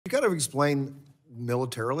kind of explain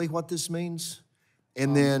militarily what this means?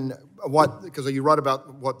 And then because you write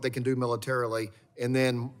about what they can do militarily, and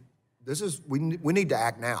then we need to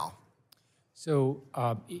act now. So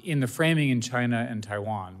in the framing in China and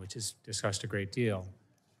Taiwan, which is discussed a great deal,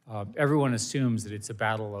 everyone assumes that it's a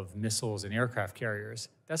battle of missiles and aircraft carriers.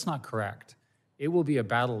 That's not correct. It will be a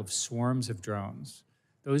battle of swarms of drones.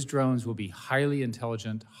 Those drones will be highly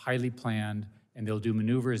intelligent, highly planned, and they'll do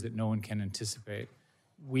maneuvers that no one can anticipate.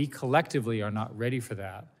 We collectively are not ready for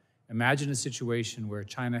that. Imagine a situation where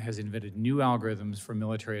China has invented new algorithms for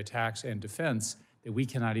military attacks and defense that we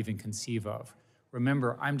cannot even conceive of.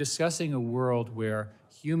 Remember, I'm discussing a world where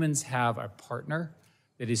humans have a partner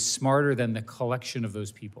that is smarter than the collection of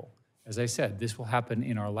those people. As I said, this will happen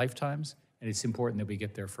in our lifetimes, and it's important that we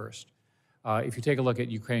get there first. If you take a look at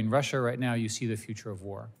Ukraine, Russia right now, you see the future of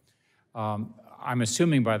war. I'm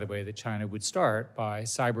assuming, by the way, that China would start by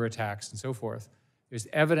cyber attacks and so forth. There's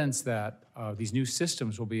evidence that these new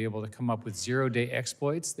systems will be able to come up with zero-day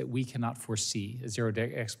exploits that we cannot foresee. A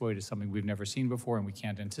zero-day exploit is something we've never seen before and we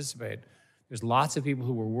can't anticipate. There's lots of people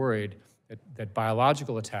who were worried that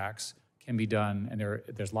biological attacks can be done, and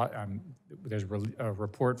there's a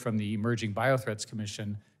report from the Emerging Biothreats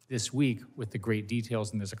Commission this week with the great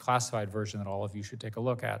details, and there's a classified version that all of you should take a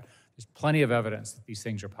look at. There's plenty of evidence that these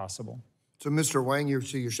things are possible. So, Mr. Wang, you're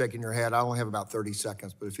shaking your head. I only have about 30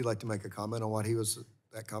 seconds, but if you'd like to make a comment on what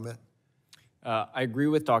that comment. I agree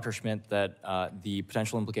with Dr. Schmidt that the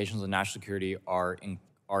potential implications of national security are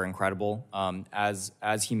incredible.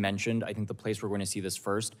 As he mentioned, I think the place we're going to see this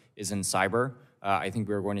first is in cyber. I think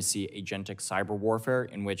we're going to see agentic cyber warfare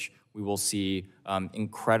in which we will see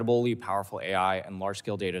incredibly powerful AI and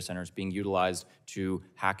large-scale data centers being utilized to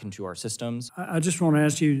hack into our systems. I just want to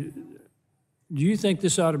ask you, do you think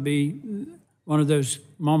this ought to be one of those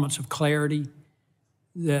moments of clarity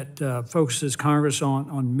that focuses Congress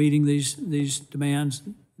on meeting these demands,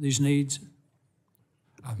 these needs?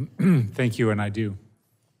 Thank you, and I do.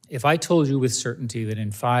 If I told you with certainty that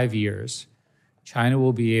in 5 years, China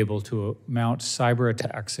will be able to mount cyber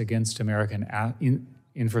attacks against American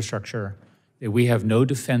infrastructure that we have no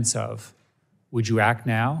defense of, would you act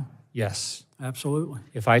now? Yes. Absolutely.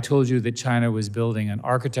 If I told you that China was building an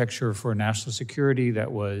architecture for national security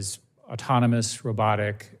that was autonomous,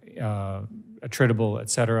 robotic, attritable, et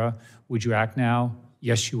cetera, would you act now?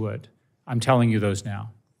 Yes, you would. I'm telling you those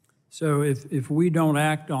now. So if we don't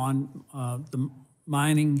act on the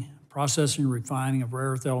mining, processing, refining of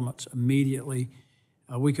rare earth elements immediately,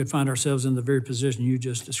 we could find ourselves in the very position you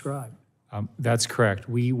just described. That's correct.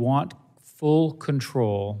 We want full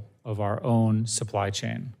control of our own supply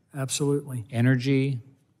chain. Absolutely. Energy,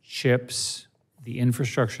 chips, the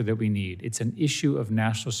infrastructure that we need. It's an issue of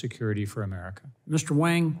national security for America. Mr.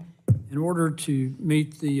 Wang, in order to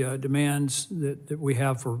meet the demands that we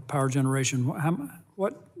have for power generation,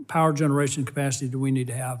 what power generation capacity do we need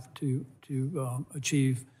to have to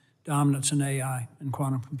achieve dominance in AI and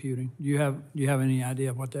quantum computing? Do you have any idea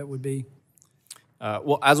of what that would be?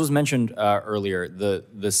 Well, as was mentioned earlier,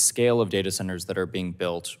 the scale of data centers that are being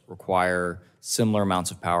built require similar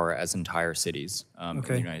amounts of power as entire cities in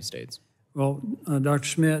the United States. Well, Dr.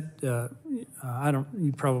 Schmidt,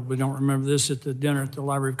 you probably don't remember this at the dinner at the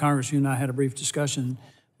Library of Congress. You and I had a brief discussion.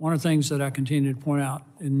 One of the things that I continue to point out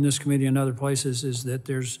in this committee and other places is that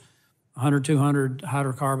there's 100, 200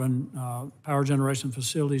 hydrocarbon power generation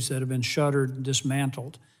facilities that have been shuttered and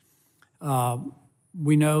dismantled.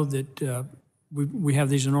 We know that we have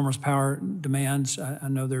these enormous power demands. I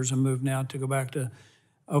know there's a move now to go back to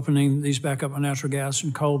opening these back up on natural gas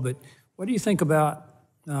and coal, but what do you think about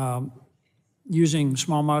using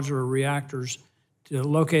small modular reactors to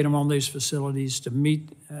locate them on these facilities to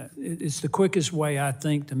meet, it's the quickest way, I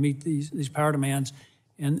think, to meet these power demands.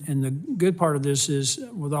 And the good part of this is,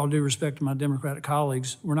 with all due respect to my Democratic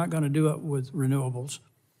colleagues, we're not going to do it with renewables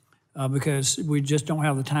because we just don't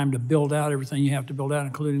have the time to build out everything you have to build out,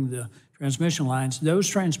 including the transmission lines. Those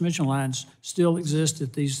transmission lines still exist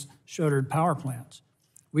at these shuttered power plants.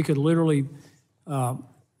 We could literally,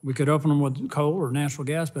 we could open them with coal or natural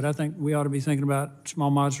gas, but I think we ought to be thinking about small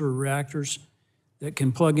modular reactors that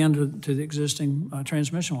can plug into the existing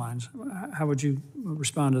transmission lines. How would you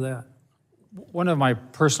respond to that? One of my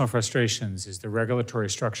personal frustrations is the regulatory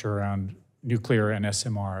structure around nuclear and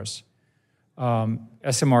SMRs.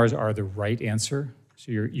 SMRs are the right answer,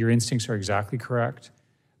 so your instincts are exactly correct.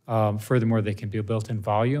 Furthermore, they can be built in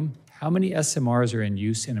volume. How many SMRs are in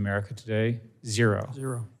use in America today? Zero.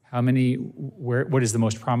 Zero. How many, what is the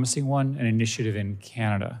most promising one? An initiative in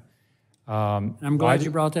Canada. I'm glad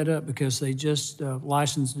you brought that up because they just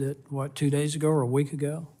licensed it, what, 2 days ago or a week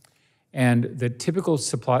ago? And the typical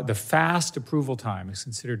supply, the fast approval time is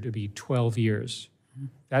considered to be 12 years.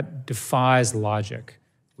 That defies logic.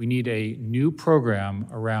 We need a new program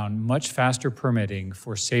around much faster permitting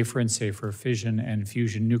for safer and safer fission and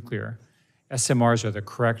fusion nuclear. SMRs are the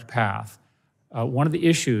correct path. One of the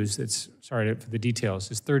issues that's, sorry for the details,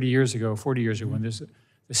 is 30 years ago, 40 years ago, when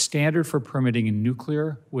the standard for permitting in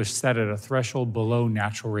nuclear was set at a threshold below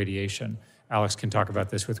natural radiation. Alex can talk about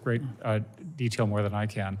this with great detail more than I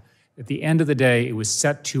can. At the end of the day, it was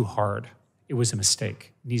set too hard. It was a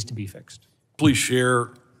mistake. It needs to be fixed. Please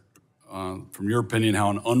share, from your opinion, how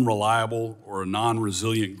an unreliable or a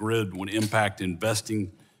non-resilient grid would impact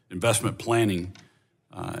investment planning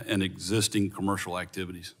and existing commercial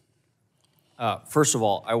activities. First of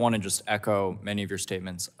all, I want to just echo many of your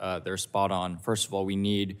statements. They're spot on. First of all, we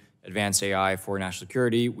need advanced AI for national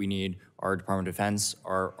security. We need our Department of Defense,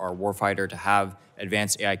 our warfighter to have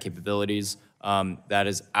advanced AI capabilities. That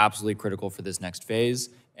is absolutely critical for this next phase,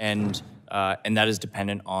 and that is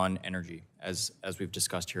dependent on energy, as we've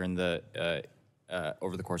discussed here in the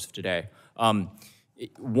over the course of today.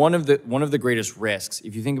 One of the greatest risks,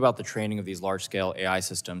 if you think about the training of these large-scale AI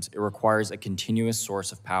systems, it requires a continuous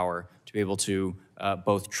source of power to be able to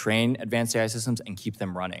both train advanced AI systems and keep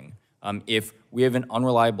them running. If we have an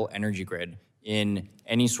unreliable energy grid in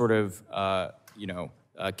any sort of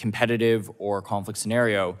competitive or conflict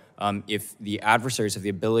scenario, if the adversaries have the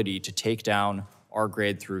ability to take down our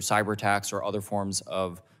grid through cyber attacks or other forms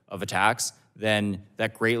of attacks, then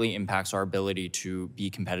that greatly impacts our ability to be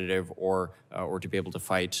competitive or to be able to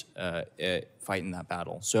fight in that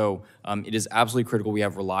battle. So it is absolutely critical we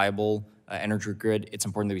have reliable energy grid. It's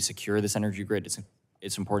important that we secure this energy grid.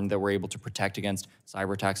 It's important that we're able to protect against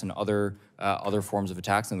cyber attacks and other forms of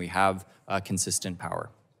attacks, and we have consistent power.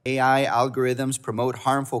 AI algorithms promote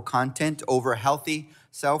harmful content over healthy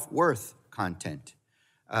self-worth content.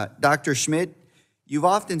 Dr. Schmidt, you've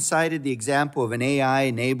often cited the example of an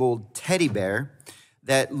AI-enabled teddy bear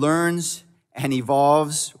that learns and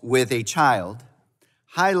evolves with a child,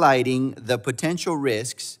 highlighting the potential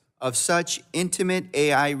risks of such intimate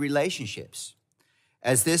AI relationships.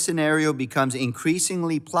 As this scenario becomes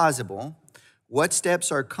increasingly plausible, what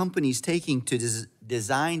steps are companies taking to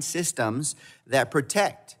design systems that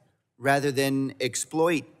protect rather than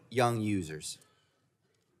exploit young users?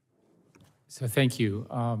 So thank you.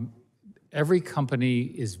 Every company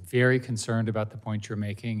is very concerned about the point you're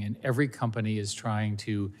making, and every company is trying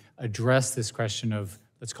to address this question of,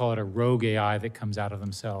 let's call it a rogue AI that comes out of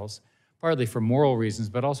themselves, partly for moral reasons,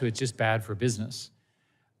 but also it's just bad for business.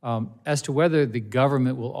 As to whether the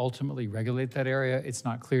government will ultimately regulate that area, it's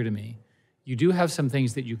not clear to me. You do have some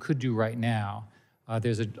things that you could do right now.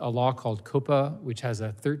 There's a law called COPA, which has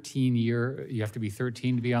a 13-year, you have to be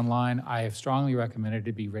 13 to be online. I have strongly recommended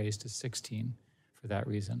it be raised to 16 for that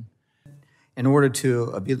reason. In order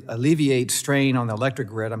to alleviate strain on the electric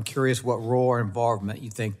grid, I'm curious what role or involvement you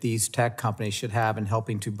think these tech companies should have in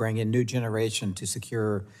helping to bring in new generation to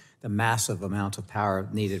secure the massive amounts of power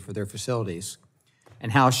needed for their facilities.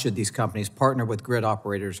 And how should these companies partner with grid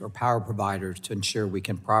operators or power providers to ensure we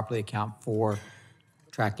can properly account for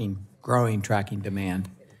growing tracking demand?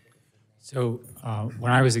 So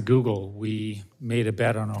when I was at Google, we made a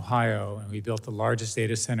bet on Ohio, and we built the largest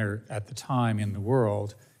data center at the time in the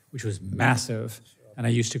world, which was massive, and I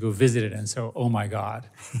used to go visit it, and so, oh my God.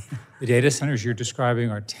 The data centers you're describing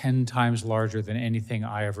are 10 times larger than anything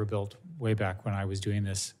I ever built way back when I was doing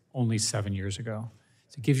this only 7 years ago.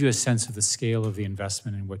 So it gives you a sense of the scale of the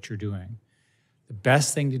investment in what you're doing. The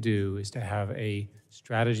best thing to do is to have a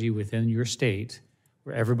strategy within your state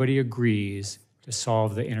where everybody agrees to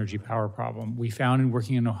solve the energy power problem. We found in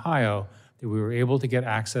working in Ohio that we were able to get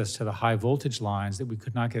access to the high voltage lines that we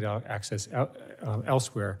could not get access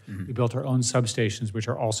elsewhere. Mm-hmm. We built our own substations, which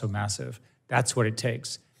are also massive. That's what it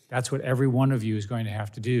takes. That's what every one of you is going to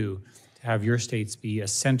have to do to have your states be a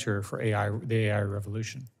center for the AI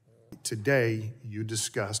revolution. Today, you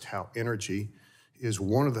discussed how energy is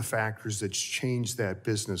one of the factors that's changed that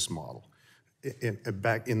business model.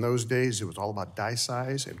 Back in those days, it was all about die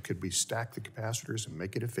size and could we stack the capacitors and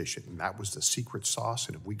make it efficient, and that was the secret sauce,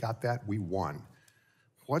 and if we got that, we won.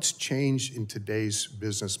 What's changed in today's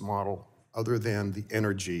business model other than the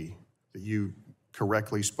energy that you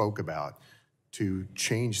correctly spoke about to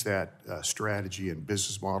change that strategy and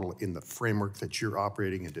business model in the framework that you're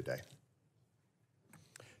operating in today?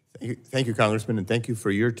 Thank you, Congressman, and thank you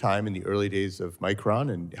for your time in the early days of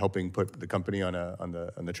Micron and helping put the company on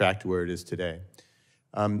the track to where it is today.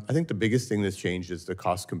 I think the biggest thing that's changed is the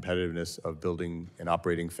cost competitiveness of building and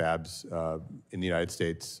operating fabs in the United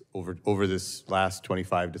States over this last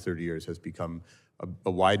 25 to 30 years has become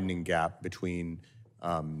a widening gap between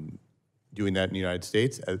doing that in the United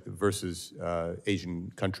States versus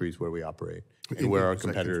Asian countries where we operate and where our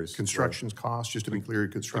competitors. Construction costs, just to be clear,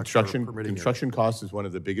 construction permitting. Construction costs is one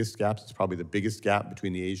of the biggest gaps. It's probably the biggest gap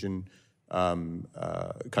between the Asian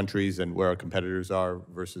countries and where our competitors are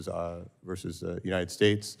versus the United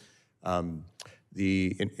States.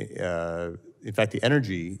 In fact, the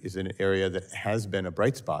energy is an area that has been a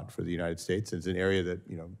bright spot for the United States. It's an area that,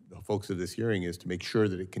 the focus of this hearing is to make sure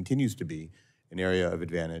that it continues to be an area of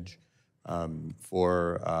advantage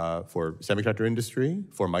for semiconductor industry,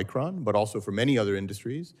 for Micron, but also for many other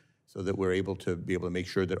industries, so that we're able to make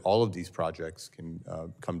sure that all of these projects can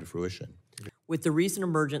come to fruition. With the recent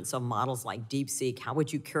emergence of models like DeepSeek, how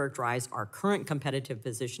would you characterize our current competitive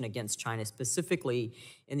position against China, specifically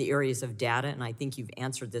in the areas of data? And I think you've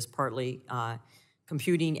answered this partly,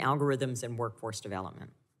 computing, algorithms, and workforce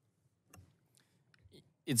development.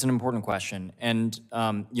 It's an important question, and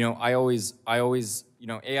I always,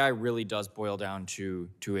 AI really does boil down to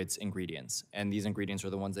its ingredients, and these ingredients are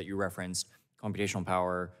the ones that you referenced: computational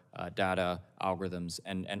power, data, algorithms,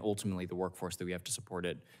 and ultimately the workforce that we have to support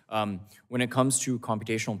it. When it comes to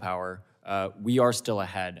computational power, we are still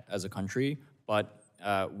ahead as a country, but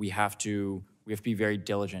we have to be very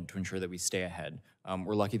diligent to ensure that we stay ahead.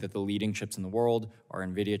 We're lucky that the leading chips in the world are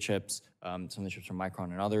NVIDIA chips, some of the chips from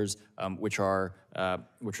Micron and others, which are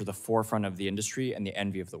the forefront of the industry and the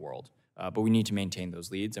envy of the world. But we need to maintain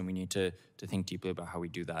those leads, and we need to think deeply about how we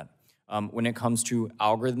do that. When it comes to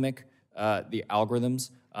the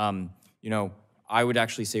algorithms, I would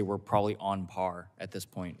actually say we're probably on par at this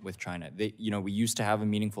point with China. We used to have a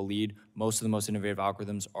meaningful lead. Most of the most innovative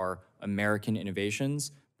algorithms are American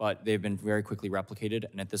innovations, but they've been very quickly replicated,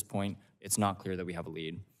 and at this point, it's not clear that we have a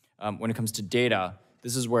lead. When it comes to data,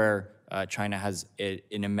 this is where China has an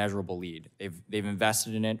immeasurable lead. They've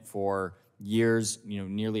invested in it for years,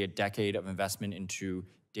 nearly a decade of investment into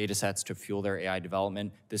data sets to fuel their AI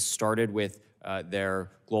development. This started with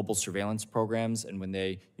their global surveillance programs, and when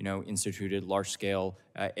they instituted large-scale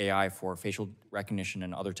AI for facial recognition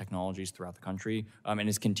and other technologies throughout the country, and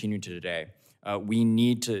is continued to today. We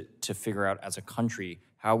need to figure out as a country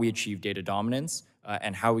how we achieve data dominance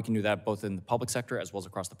and how we can do that both in the public sector as well as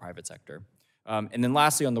across the private sector. And then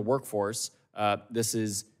lastly, on the workforce, this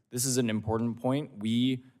is an important point.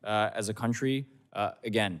 We, as a country,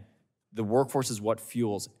 again, the workforce is what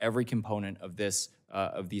fuels every component of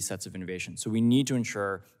these sets of innovation. So we need to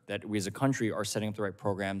ensure that we as a country are setting up the right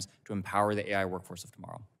programs to empower the AI workforce of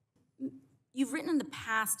tomorrow. You've written in the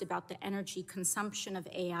past about the energy consumption of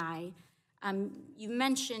AI. You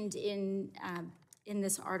mentioned in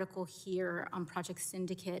this article here on Project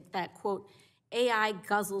Syndicate that, quote, AI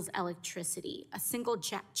guzzles electricity. A single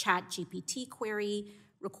chat GPT query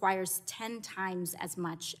requires 10 times as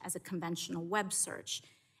much as a conventional web search.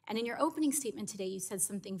 And in your opening statement today, you said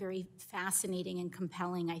something very fascinating and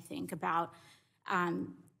compelling, I think, about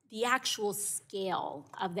the actual scale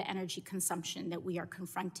of the energy consumption that we are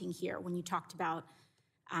confronting here when you talked about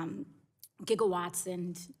gigawatts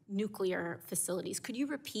and nuclear facilities. Could you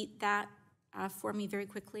repeat that for me very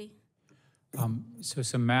quickly? So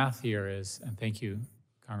some math here is, and thank you,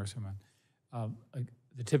 Congresswoman,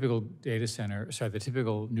 the typical the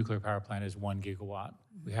typical nuclear power plant is 1 gigawatt.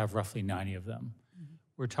 We have roughly 90 of them.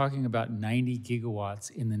 We're talking about 90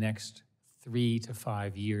 gigawatts in the next 3 to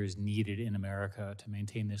 5 years needed in America to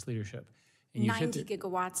maintain this leadership. And 90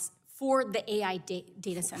 gigawatts for the AI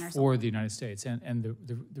data centers. For the United States. And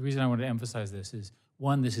the reason I want to emphasize this is,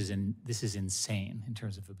 one, this is insane in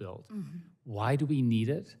terms of a build. Mm-hmm. Why do we need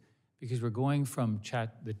it? Because we're going from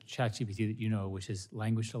the chat GPT that which is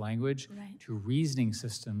language to language, right, to reasoning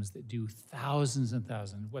systems that do thousands and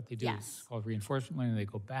thousands. What they do is called reinforcement learning. They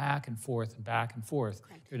go back and forth and back and forth.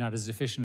 Correct. They're not as efficient